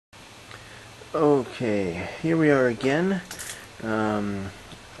Okay, here we are again.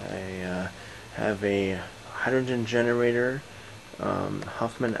 I have a hydrogen generator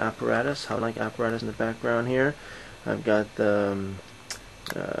Huffman apparatus, Howlike apparatus in the background here. I've got the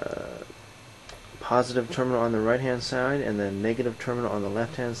positive terminal on the right hand side and the negative terminal on the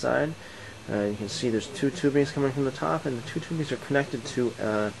left hand side. You can see there's two tubings coming from the top, and the two tubings are connected to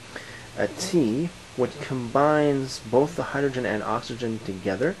a T, which combines both the hydrogen and oxygen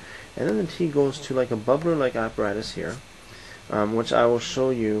together, and then the T goes to like a bubbler-like apparatus here, which I will show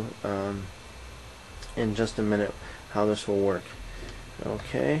you in just a minute how this will work.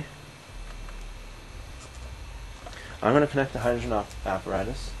 Okay, I'm going to connect the hydrogen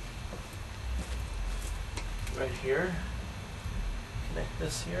apparatus right here. Connect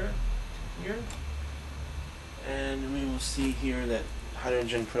this here, and we will see here that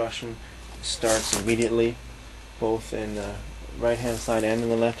hydrogen production starts immediately, both in the right hand side and in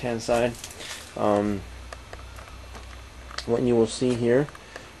the left hand side. What you will see here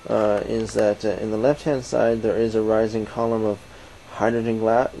is that in the left hand side there is a rising column of hydrogen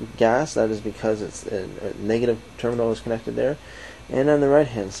gas. That is because it's a negative terminal is connected there, and on the right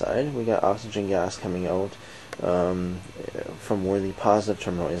hand side we got oxygen gas coming out from where the positive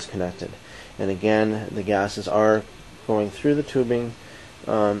terminal is connected. And again, the gases are going through the tubing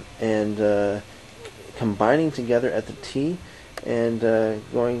and combining together at the T and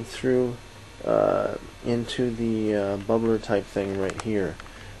going through into the bubbler type thing right here.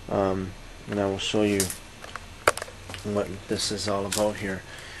 And I will show you what this is all about here.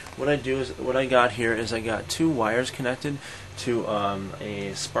 What I got here is I got two wires connected to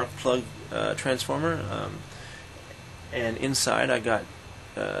a spark plug transformer, and inside I got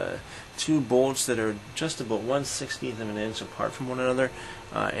two bolts that are just about 1/60th of an inch apart from one another,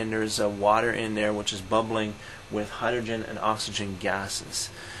 and there's water in there which is bubbling with hydrogen and oxygen gases.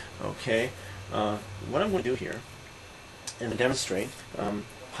 Okay, what I'm going to do here and demonstrate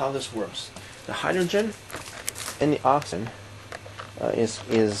how this works. The hydrogen and the oxygen is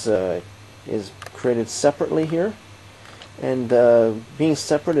created separately here, and being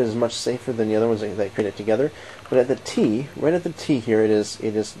separate is much safer than the other ones that create it together. But at the T, right at the T here, it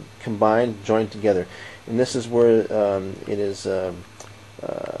is combined, joined together, and this is where it is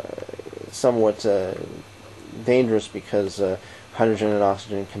somewhat dangerous, because hydrogen and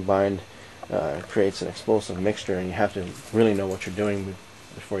oxygen combined creates an explosive mixture, and you have to really know what you're doing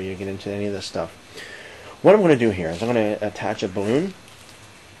before you get into any of this stuff. What I'm going to do here is I'm going to attach a balloon.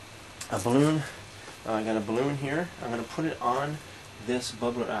 I got a balloon here. I'm going to put it on this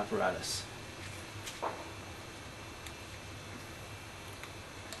bubbler apparatus.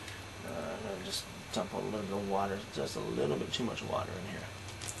 I'm going to just dump a little bit of water, just a little bit too much water in here.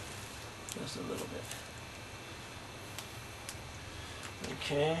 Just a little bit.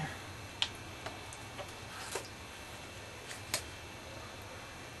 Okay.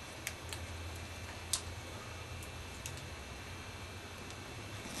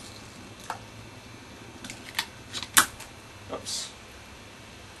 Oops.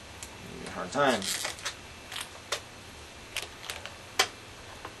 Give me a hard time.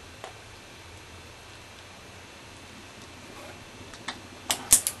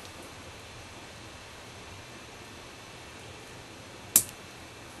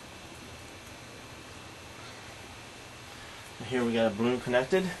 Here we got a balloon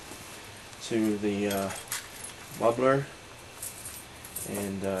connected to the bubbler,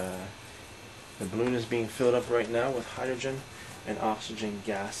 and the balloon is being filled up right now with hydrogen and oxygen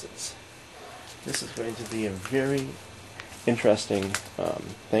gases. This is going to be a very interesting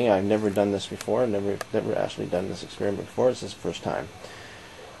thing. I've never done this before. I've never actually done this experiment before. This is the first time.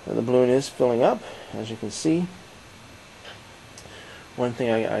 And the balloon is filling up, as you can see. One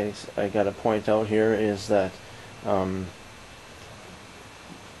thing I got to point out here is that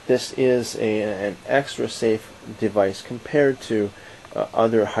this is an extra safe device compared to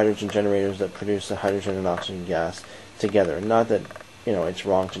other hydrogen generators that produce the hydrogen and oxygen gas together. Not that it's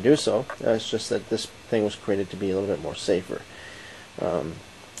wrong to do so. It's just that this thing was created to be a little bit more safer.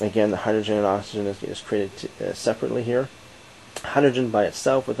 Again, the hydrogen and oxygen is created separately here. Hydrogen by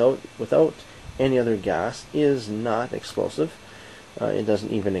itself, without any other gas, is not explosive. It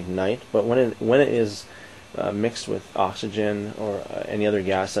doesn't even ignite. But when it is mixed with oxygen or any other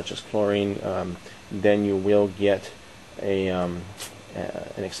gas such as chlorine, then you will get an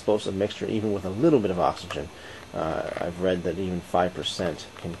explosive mixture even with a little bit of oxygen. I've read that even 5%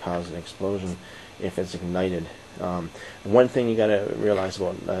 can cause an explosion if it's ignited. One thing you got to realize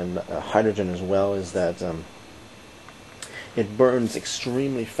about hydrogen as well is that it burns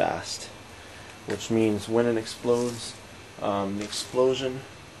extremely fast, which means when it explodes, the explosion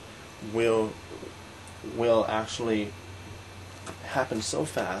will actually happen so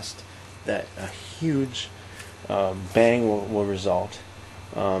fast that a huge bang will result.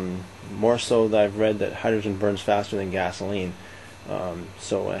 More so that I've read that hydrogen burns faster than gasoline.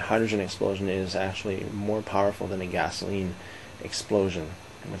 So a hydrogen explosion is actually more powerful than a gasoline explosion,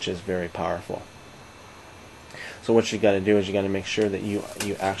 which is very powerful. So what you got to do is you got to make sure that you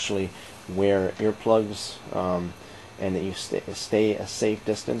actually wear earplugs, and that you stay a safe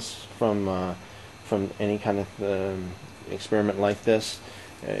distance from any kind of experiment like this.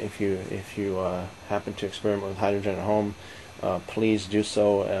 If you happen to experiment with hydrogen at home, please do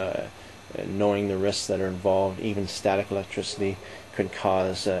so knowing the risks that are involved. Even static electricity could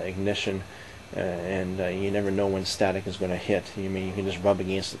cause ignition, and you never know when static is going to hit. You can just rub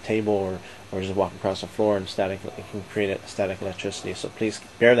against the table or just walk across the floor, and it can create static electricity. So please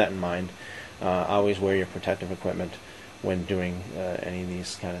bear that in mind. Always wear your protective equipment when doing any of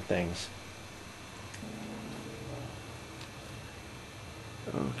these kind of things.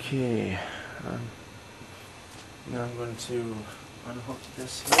 Okay, now I'm going to unhook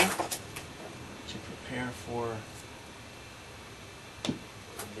this here to prepare for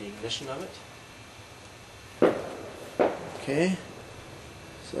the ignition of it. Okay,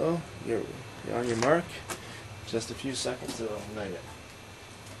 so you're on your mark. Just a few seconds to ignite it.